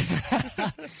 today.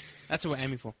 That's what we're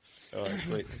aiming for. All right,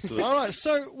 sweet. Let's do it. All right.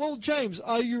 So, well, James,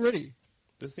 are you ready?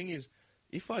 The thing is,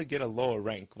 if I get a lower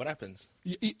rank, what happens?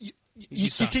 You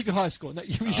keep your high score. No,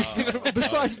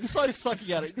 besides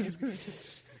sucking at it,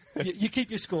 you keep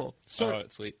your score. So, all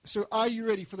right, sweet. So, are you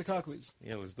ready for the car quiz?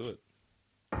 Yeah, let's do it.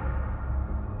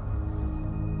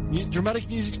 Dramatic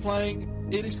music's playing.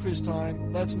 It is quiz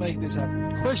time. Let's make this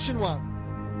happen. Question 1.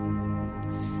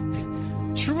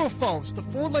 True or false? The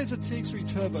Ford Laser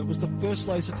TX3 Turbo was the first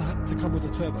Laser to come with a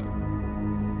turbo.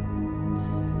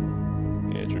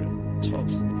 Yeah, true. It's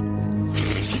false.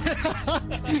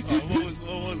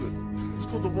 What was it? It's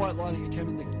called the White Lightning. It came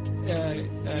in the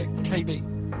KB.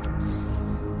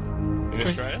 In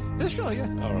Australia? In Australia,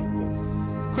 yeah. All right,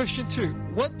 cool. Question 2.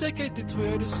 What decade did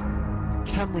Toyota's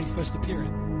Camry first appear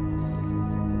in?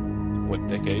 What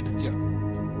decade? Yeah.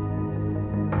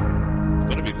 It's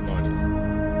got to be the 90s.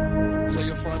 Is that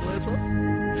your final answer?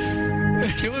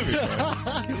 You're killing me, bro.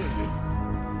 Killing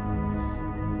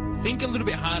me. Think a little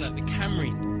bit harder. The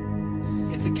Camry.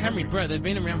 It's a Camry, bro. They've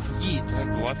been around for years. Is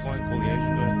that the Lifeline call the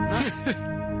Asian guy?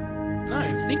 No,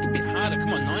 think a bit harder.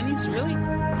 Come on, 90s, really?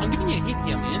 I'm giving you a hint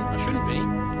here, man. I shouldn't be.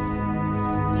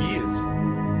 Years.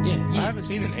 Yeah. I haven't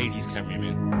seen an 80s Camry,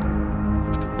 man.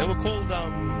 They were called,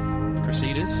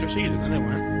 Crusaders. Crusaders. No, they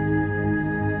weren't.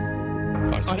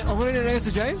 I want to know an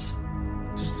answer, James.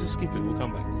 Just skip it. We'll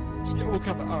come back. We'll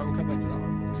come back. All right, we'll come back to that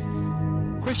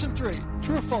one. Question 3.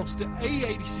 True or false? The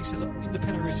A86 has an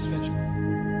independent rear suspension.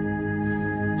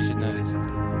 You should know this.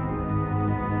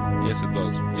 Yes, it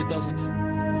does. It doesn't.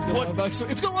 It's got live axle.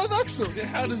 It's got live axle.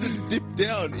 How does it dip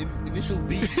down in initial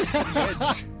deep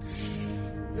edge?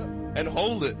 And and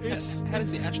hold it. How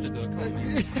does the Astra do it? Come on,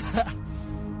 man.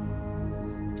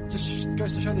 Just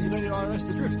goes to show that you don't need IRS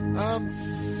to drift.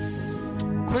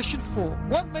 Question 4.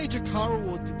 What major car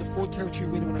award did the Ford Territory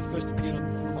win when it first appeared on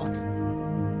the market?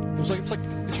 It's like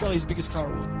Australia's biggest car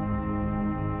award.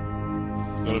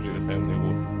 It's got to be the Family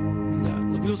Award.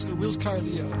 No, the Wheels Car of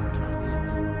the Year.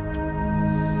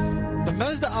 The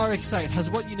Mazda RX-8 has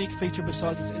what unique feature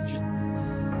besides its engine?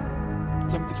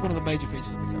 It's one of the major features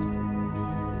of the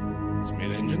car. It's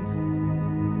mid-engine.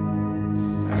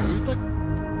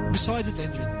 Besides its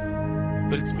engine.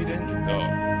 But it's mid-engine. Oh,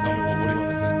 tell me what do you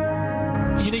want to say?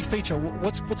 A unique feature.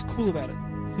 What's cool about it?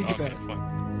 Think about it.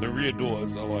 Fine. The rear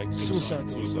doors are like Suicide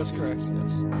doors. That's correct.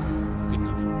 Yes. Good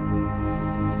enough.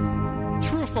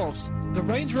 True or false? The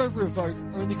Range Rover Evoque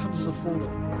only comes as a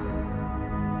 4-door.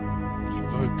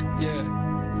 Evoque. Yeah.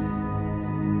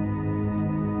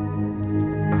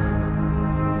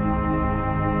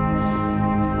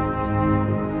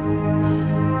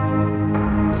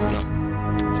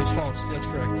 It says false. That's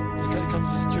correct. It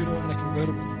comes as a 2-door and a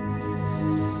convertible.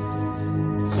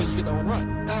 So you get that one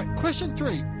right. Question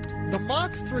 3. The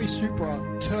Mark III Supra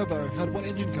Turbo had what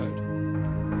engine code?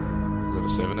 Is that a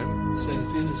 7M?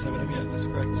 Says it is a 7M, yeah, that's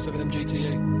correct. 7M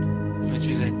GTE.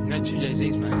 No two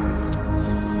JZs, mate.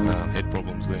 Head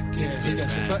problems there. Yeah, head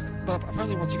gasket. But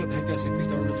apparently once you got the head gasket fixed,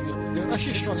 they were really good. They're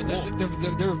actually strong.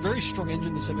 They're a very strong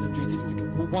engine, the 7M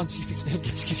GTE, once you fix the head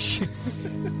gasket.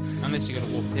 Unless you got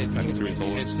a warped head. Only three head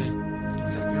tolerance.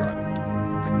 Exactly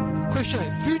right. Question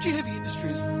 8. Fuji Heavy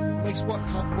Industries makes what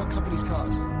company's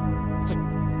cars? It's like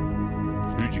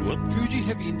Fuji what? Fuji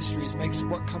Heavy Industries makes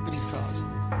what company's cars?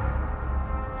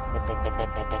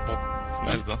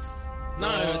 Mazda. No,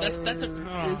 that's a... It's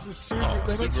a Subaru. Oh,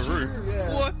 They make Subaru. Subaru,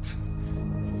 yeah. What?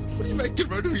 What are you making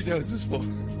rotary noses for?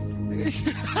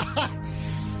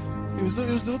 It was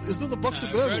not the box of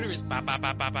No, bourbon. rotor is bop, bop,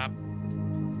 bop, bop, bop.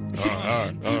 All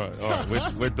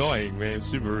right. We're dying, man.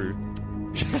 Subaru.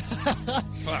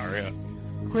 Far out.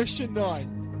 Question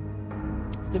 9.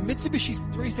 The Mitsubishi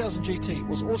 3000 GT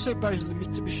was also based on the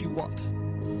Mitsubishi what?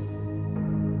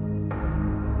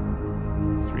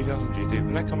 3000 GT.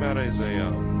 Didn't that come out as a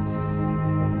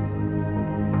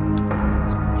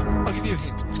I'll give you a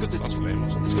hint. It's got Sustain or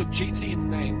something? it's got GT in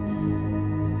the name.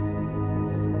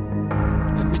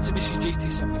 And Mitsubishi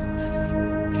GT something.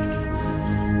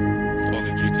 Oh,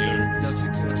 the GTO. That's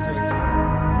correct.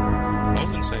 I was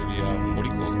going to say the what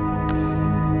do you call it?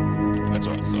 That's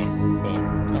all right.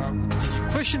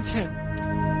 Sorry. Question 10.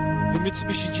 The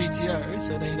Mitsubishi GTO,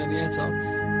 so now you know the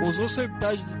answer, was also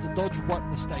badged as the Dodge what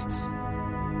in the States?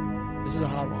 This is a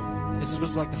hard one. This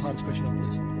was like the hardest question on the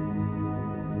list.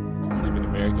 I live in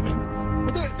America, man.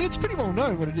 Well, it's pretty well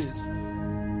known what it is.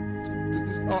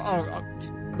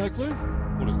 No clue?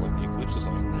 What is it, like the Eclipse or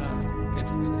something? No.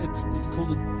 It's called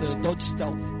the Dodge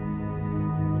Stealth.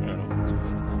 Fair enough.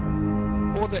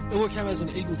 Or it came as an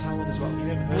Eagle Talon as well.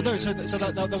 Well, no, so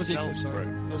that was the Eclipse, sorry.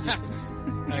 Bro. That was the Eclipse.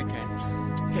 Okay.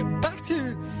 Okay, back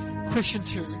to question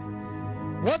 2.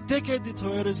 What decade did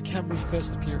Toyota's Camry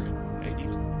first appear in?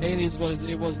 80s. 80s,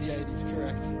 it was the 80s,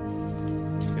 correct.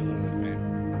 Killing it,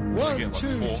 man. 1, get, like,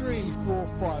 2, 4. 3, 4,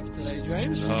 5 today,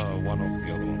 James. One off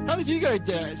the other one. How did you go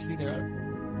sitting there, Adam?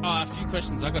 Oh, a few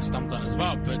questions I got stumped on as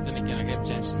well, but then again I gave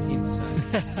James some hints. So.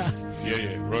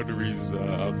 Yeah. Rotaries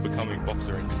are becoming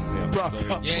boxer engines now. Bro,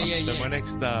 So, Yeah. so my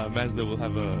next Mazda will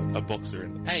have a boxer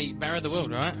in it. Hey, Barra of the World,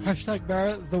 right? Hashtag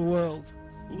Barrett the world.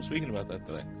 We were speaking about that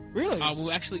today. Really? Oh,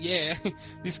 well, actually, yeah.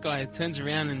 This guy turns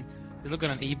around and is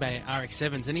looking on eBay at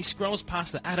RX-7s, and he scrolls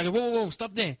past the ad. I go, whoa,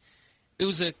 stop there. It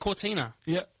was a Cortina.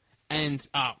 Yeah. And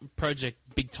project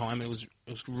big time. It was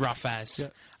rough as.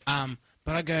 Yeah.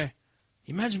 But I go,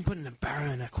 imagine putting a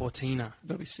Barra in a Cortina.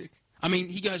 That'd be sick. I mean,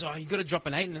 he goes, oh, you got to drop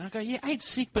an 8. And I go, yeah, 8's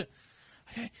sick, but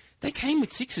okay, they came with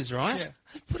 6s, right? Yeah.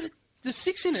 They put the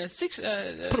 6 in it.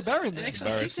 Put a Barra in there. An XR6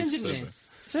 Barra 6 engine in turbo. there.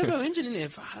 Turbo engine in there.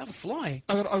 That'll fly.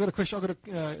 I got a question. I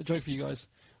got a joke for you guys.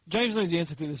 James knows the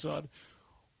answer to this one.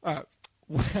 All right.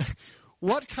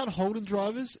 What can Holden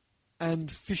drivers and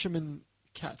fishermen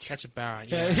catch? Catch a Barra,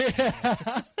 yeah.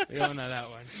 We all know that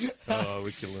one. Oh,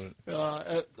 we're killing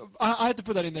it. I had to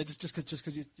put that in there just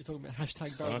because you're talking about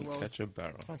hashtag Barra of the Can't world. catch a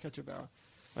barrel. Can't catch a Barra.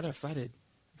 What a flathead.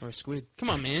 Or a squid. Come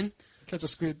on, man. Catch a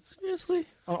squid. Seriously?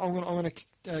 I'm gonna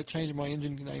change my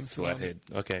engine name to Flathead.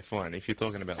 Okay, fine. If you're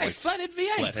talking about Hey, like flathead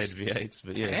V8s. flathead V8s,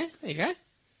 but yeah. Yeah, there you go.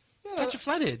 Yeah, Catch a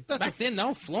flathead. that's Back then, they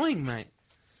were flying, mate.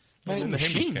 mate, Then the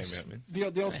Hemis machines. came out,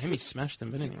 man. the old Hemi smashed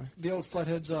them, but anyway. the old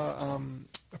flatheads are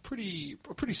a pretty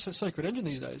sacred engine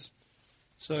these days.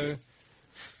 So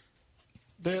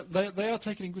they are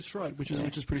taking in good stride, which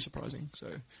is pretty surprising. So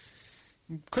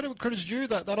credit's due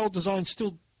that old design's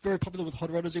still very popular with hot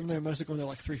rodders, even though most of them are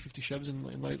like 350 Chevs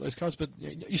in those cars. But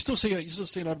you still see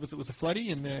an Odd with a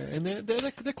flatty, and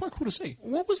they're quite cool to see.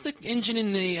 What was the engine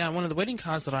in the one of the wedding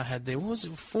cars that I had there? What was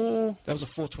it? That was a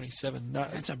 427.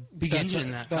 That's a big engine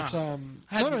in that car.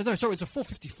 No, sorry, it's a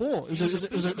 454. It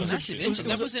was a massive engine.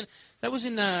 That was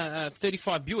in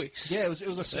 35 Buicks. Yeah, it was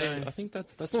a I think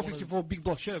that's 454 big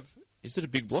block Chev. Is it a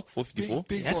big block, 454?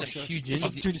 Big That's block a Chev. huge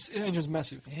engine. Dude, this engine's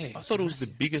massive. Yeah, I thought it was the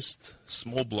biggest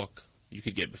small block you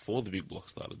could get before the big block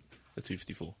started, the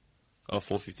 254. Oh,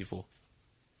 454.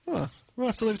 Huh. We'll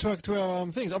have to leave it to our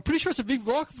things. I'm pretty sure it's a big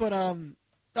block, but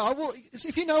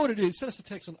if you know what it is, send us a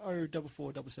text on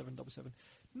 0447777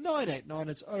 989.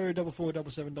 It's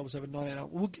 0447777 989.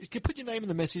 We'll put your name in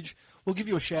the message. We'll give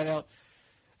you a shout out.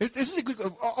 This is a good.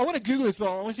 I want to Google this, but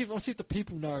I want to see if the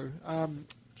people know.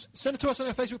 Send it to us on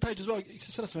our Facebook page as well.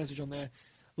 Send us a message on there.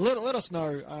 Let us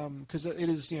know because it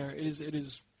is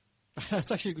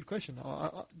It's actually a good question.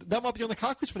 That might be on the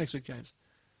car quiz for next week, James.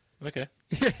 Okay.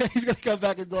 Yeah, he's going to come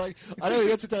back and like, I know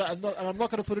the answer to that, and I'm not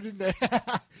going to put it in there.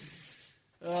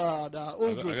 Oh, no,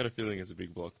 all good. I got a feeling it's a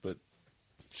big block, but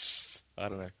I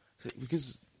don't know.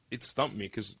 Because it stumped me,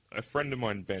 because a friend of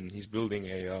mine, Ben, he's building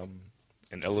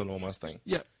an Eleanor Mustang.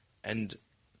 Yeah. And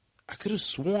I could have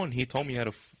sworn he told me he had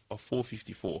a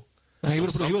 454. No, he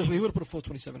would have put a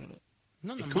 427 in it.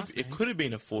 It could have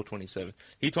been a 427.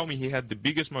 He told me he had the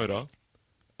biggest motor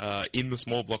in the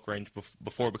small block range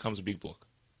before it becomes a big block.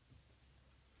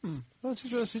 That's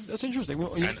interesting.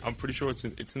 Well, and I'm pretty sure it's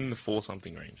in the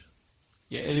 4-something range.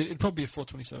 Yeah, it'd probably be a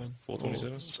 427.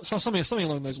 427? Something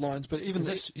along those lines. But even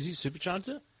is he supercharged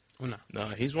it? Or no? No,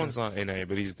 his one's not NA,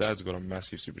 but his dad's got a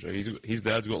massive supercharger. His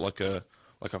dad's got like a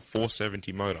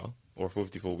 470 motor or a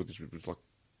 454, which is like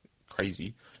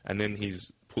crazy, and then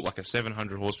he's put like a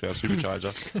 700 horsepower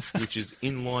supercharger, which is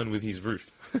in line with his roof.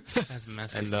 That's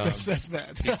massive. And that's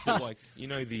bad. He's put like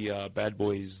the Bad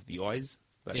Boys, the eyes,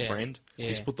 that brand. Yeah.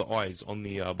 He's put the eyes on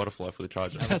the butterfly for the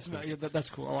charger. That's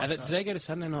cool. I like that. Do they go to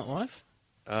Saturday Night Live?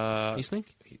 You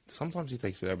think? Sometimes he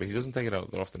takes it out, but he doesn't take it out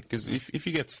that often. Because if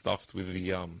you get stuffed with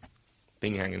the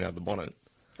thing hanging out the bonnet,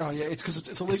 oh yeah, it's because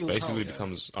it's illegal. It basically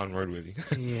becomes unroadworthy.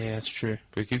 Yeah, that's true.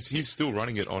 Because he's still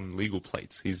running it on legal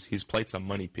plates. His plates are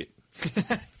money pit.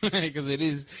 Because it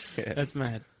is. Yeah. That's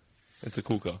mad. It's a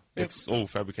cool car. Yep. It's all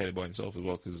fabricated by himself as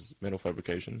well, because metal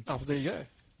fabrication. Oh, there you go.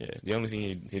 Yeah, the only thing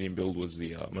he didn't build was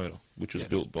the motor, which was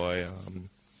built by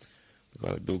the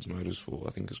guy that builds motors for,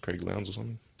 I think it's Craig Lowndes or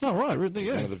something. Oh, right, there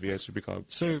you go. One of the V8 supercar.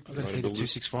 So, I've got to take the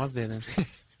 265 there then.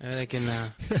 They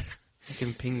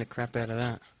can ping the crap out of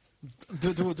that.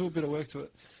 Do a bit of work to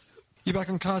it. You're back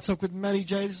on Car Talk with Matty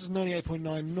J. This is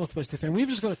 98.9 Northwest FM. We've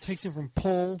just got a text in from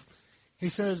Paul. He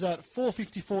says that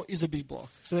 454 is a big block.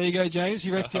 So there you go, James.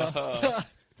 He wrecked you.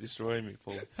 Destroying me,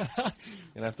 Paul. You're going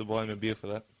to have to buy him a beer for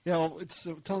that. Yeah, well,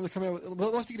 tell him to come out.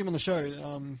 We'll have to get him on the show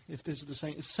if there's the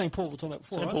same. It's the same Paul we're talking about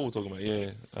before, Same right? Paul we're talking about,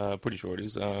 yeah. Pretty sure it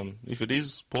is. If it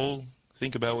is, Paul,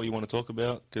 think about what you want to talk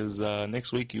about, because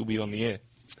next week you'll be on the air.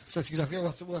 So that's exactly. We'll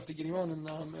have to get him on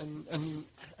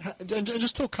and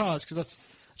just talk cars, because that's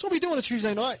what we do on a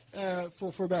Tuesday night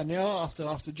for about an hour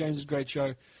after James's great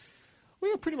show.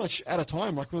 We are pretty much out of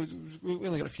time. Like we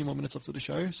only got a few more minutes left of the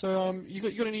show. So you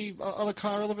got any other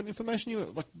car relevant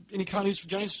information? Like any car news for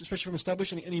James, especially from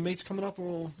Estblshd? Any meets coming up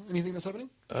or anything that's happening?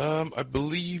 I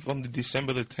believe on the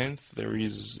December the 10th there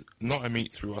is not a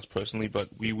meet through us personally, but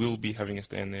we will be having a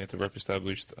stand there to rep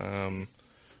Estblshd.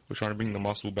 We're trying to bring the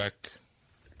muscle back.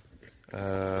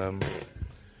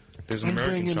 There's an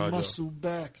American Charger. Muscle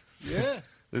back. Yeah.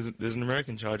 There's an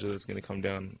American Charger that's going to come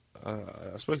down.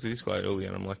 I spoke to this guy earlier,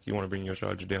 and I'm like, "You want to bring your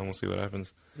Charger down? We'll see what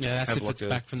happens." Yeah, that's if it's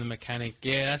back from the mechanic.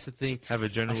 Yeah, that's the thing. Have a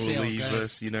general leave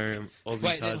versus,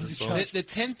 Aussie Chargers. The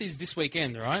 10th is this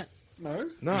weekend, right?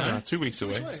 No, 2 weeks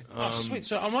away. Oh, sweet.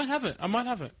 So I might have it.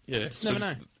 Yeah. Never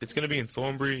know. It's going to be in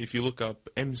Thornbury. If you look up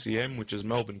MCM, which is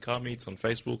Melbourne Car Meets on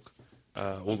Facebook,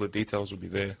 all the details will be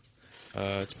there.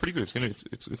 It's pretty good.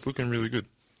 It's looking really good.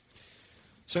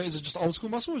 So is it just old school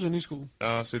muscle or is it new school?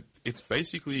 So it's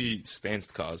basically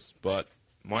stanced cars, but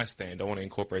my stand, I want to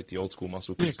incorporate the old school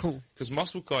muscle. Yeah, cool. Because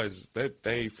muscle cars,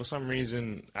 they for some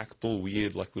reason act all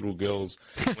weird like little girls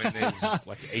when there's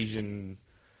like Asian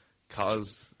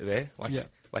cars there.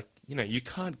 You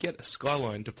can't get a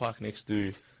Skyline to park next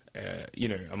to,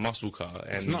 a muscle car.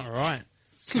 And it's not right.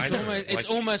 It's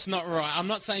almost not right. I'm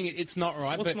not saying it's not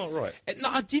right. What's not right? No,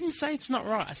 I didn't say it's not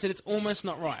right. I said it's almost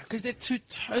not right. Because they're two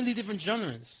totally different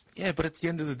genres. Yeah, but at the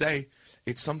end of the day,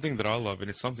 it's something that I love and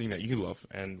it's something that you love.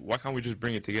 And why can't we just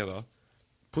bring it together,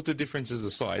 put the differences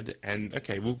aside, and,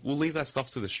 okay, we'll leave that stuff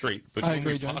to the street. But when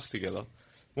we park together,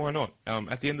 why not?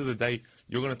 At the end of the day,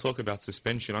 you're going to talk about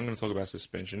suspension. I'm going to talk about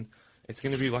suspension. It's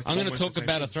going to be like. I'm going to almost talk the same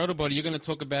about a thing. throttle body. You're going to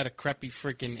talk about a crappy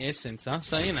freaking air sensor.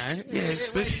 So, you know. Yeah,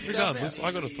 but regardless,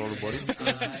 I got a throttle body. So.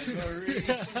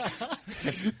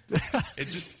 It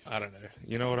just, I don't know.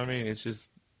 You know what I mean? It's just,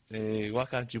 why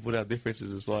can't you put our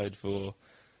differences aside for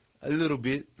a little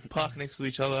bit, park next to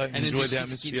each other, And then enjoy just the 6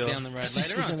 atmosphere? skids down the road Six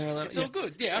later skids on. down the road later, It's yeah. all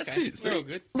good. Yeah, That's okay. it, We're all see?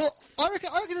 good. Look, I reckon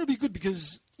it'll be good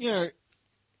because, you know,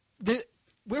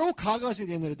 we're all car guys at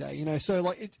the end of the day, you know. So,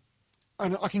 like,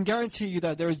 and I can guarantee you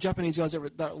that there are Japanese guys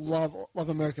that love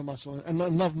American muscle and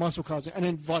love muscle cars, and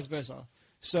then vice versa.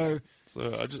 So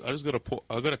I just got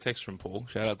a text from Paul.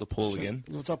 Shout out to Paul again.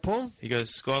 what's up, Paul? He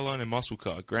goes, Skyline and muscle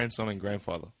car, grandson and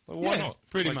grandfather. Like, why Yeah, not?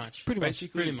 Pretty Like, much. Pretty much.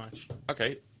 basically- Pretty much.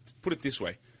 Okay, put it this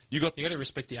way. You got You got to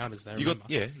respect the others, though. you got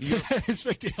you got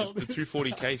Respect the the elders.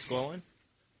 240k Skyline.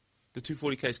 The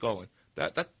 240k Skyline.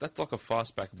 That's like a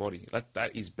fastback body.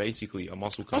 That is basically a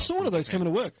muscle car. I saw one of those from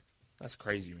coming to Japan. work. That's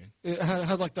crazy, man. It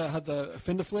had the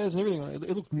fender flares and everything on it.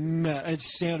 It looked mad, and it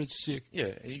sounded sick.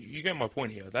 Yeah, you get my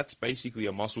point here. That's basically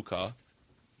a muscle car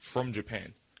from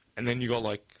Japan. And then you got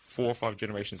like 4 or 5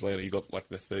 generations later, you got like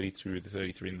the 32, the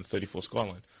 33, and the 34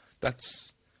 Skyline.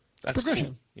 That's Progression.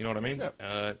 cool. You know what I mean?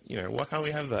 Yeah. You know, why can't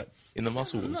we have that in the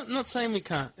muscle? I'm not saying we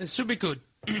can't. It should be good.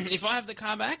 If I have the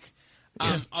car back,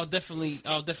 I'll definitely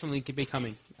be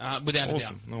coming without a doubt.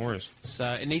 Awesome, no worries.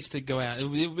 So it needs to go out. It'll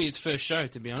be its first show,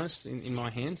 to be honest, in my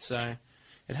hands. So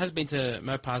it has been to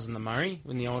Mopars and the Murray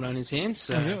in the old owner's hands.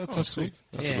 So Oh, yeah, that's sick. sick.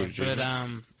 That's yeah, a good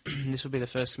achievement. but this will be the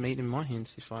first meet in my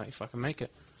hands if I can make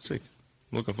it. Sick.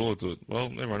 Looking forward to it. Well,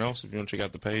 everyone else, if you want to check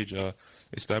out the page,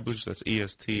 Estblshd, that's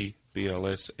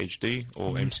ESTBLSHD,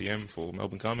 or MCM for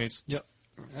Melbourne Car Meets. Yep.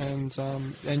 And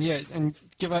yeah, and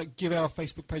give our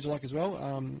Facebook page a like as well.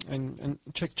 And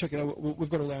check it out. We've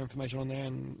got all our information on there,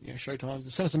 and show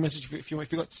times. Send us a message if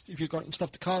you've got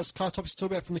stuff to car topics to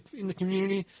talk about in the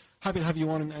community. Happy to have you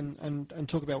on and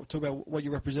talk about what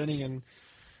you're representing and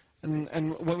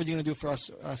what you're going to do for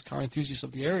us car enthusiasts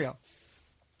of the area.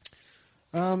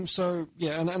 So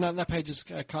yeah, and that page is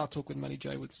Car Talk with Matty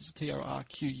J, which is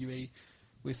TORQUE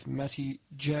with Matty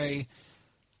J.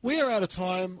 We are out of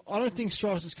time. I don't think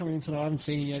Stratus is coming in tonight. I haven't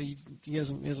seen him yet. He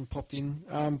hasn't popped in.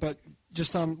 But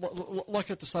just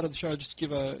like at the start of the show, just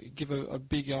give a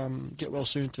big get well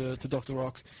soon to Dr.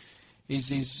 Rock. He's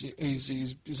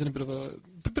in a bit of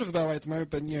a bad way at the moment,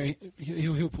 but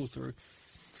he'll pull through.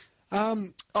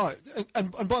 And by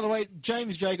the way,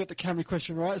 James J got the Camry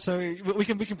question right, so we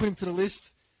can put him to the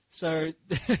list. So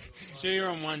you're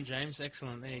on one, James.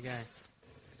 Excellent. There you go.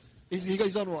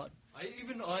 he's on what?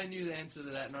 Even I knew the answer to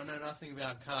that, and I know nothing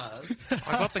about cars.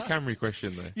 I got the Camry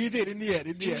question though. You did in the end.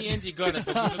 In the end, you got it,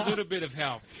 but with a little bit of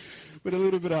help. With a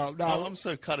little bit of no. I'm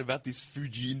so cut about this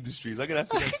Fuji Industries. I'm going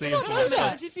to have to go see him for As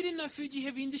myself. if you didn't know Fuji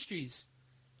Heavy Industries.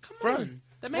 Come Bro, on.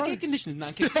 They make air conditioners.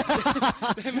 No,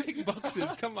 they make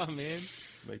boxes. Come on, man.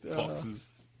 Make the boxes.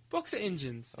 Boxer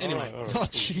engines. Anyway. All right, Oh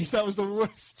jeez, that was the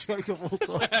worst joke of all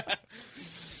time.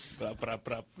 Come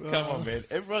on, man.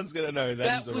 Everyone's going to know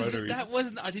that is a rotary. That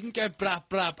wasn't. I didn't go brap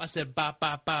brap. I said bap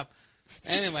bap bap.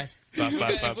 Anyway, Bap,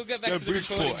 bap, bap. we'll go back Go to the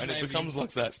Bridgeport, recordings, and it maybe. becomes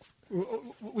like that.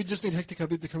 We just need Hector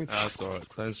to come in. That's all right.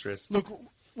 Clone stress. Look,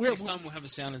 Next time we'll have a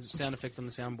sound effect on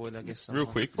the soundboard, I guess. Real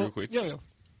quick. Yeah.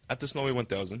 At the Snowy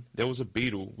 1000, there was a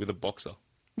Beetle with a boxer.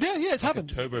 Yeah, it's A happened.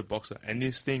 turbo boxer. And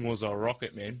this thing was a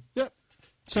rocket, man. Yeah.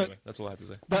 So Anyway, that's all I have to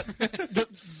say.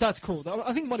 that's cool.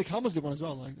 I think Monte Carlos did one as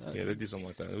well. Like, Yeah, they did something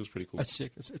like that. It was pretty cool. that's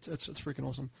sick. It's freaking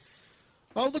awesome.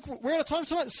 Oh, look, we're out of time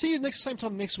tonight. See you same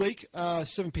time next week,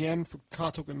 7 p.m. for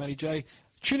Car Talk with Matty J.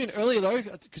 Tune in earlier though,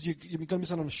 because you're going to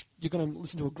miss out on. You're going to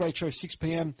listen to a great show, 6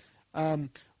 p.m.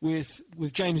 With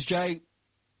James J.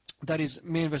 That is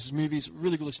Man vs Movies.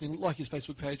 Really good listening. Like his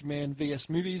Facebook page, Man vs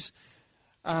Movies.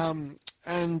 And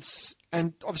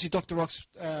obviously Dr. Rock's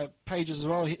pages as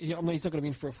well. He's not going to be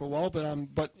in for a while,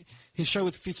 but his show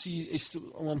with Fitzy is still.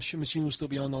 Well, I'm assuming will still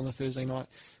be on a Thursday night,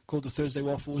 called the Thursday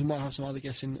Waffle. He might have some other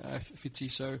guests in Fitzy.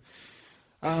 So,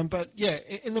 but yeah.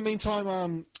 In the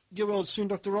meantime, get well soon,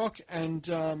 Dr. Rock, and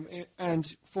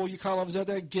for you car lovers out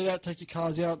there, get out, take your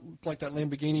cars out, like that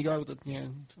Lamborghini guy with the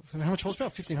how much horsepower?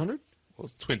 1,500. Well,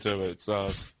 it's twin turbo. It's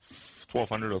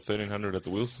 1,200 or 1,300 at the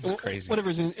wheels. It's crazy. Whatever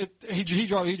it is, he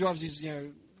drives his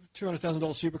 $200,000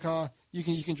 supercar.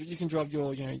 You can drive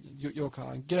your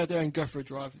car. Get out there and go for a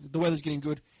drive. The weather's getting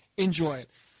good. Enjoy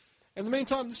it. In the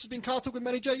meantime, this has been Car Talk with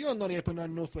Matty J. You're on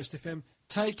 98.9 Northwest FM.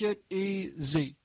 Take it easy.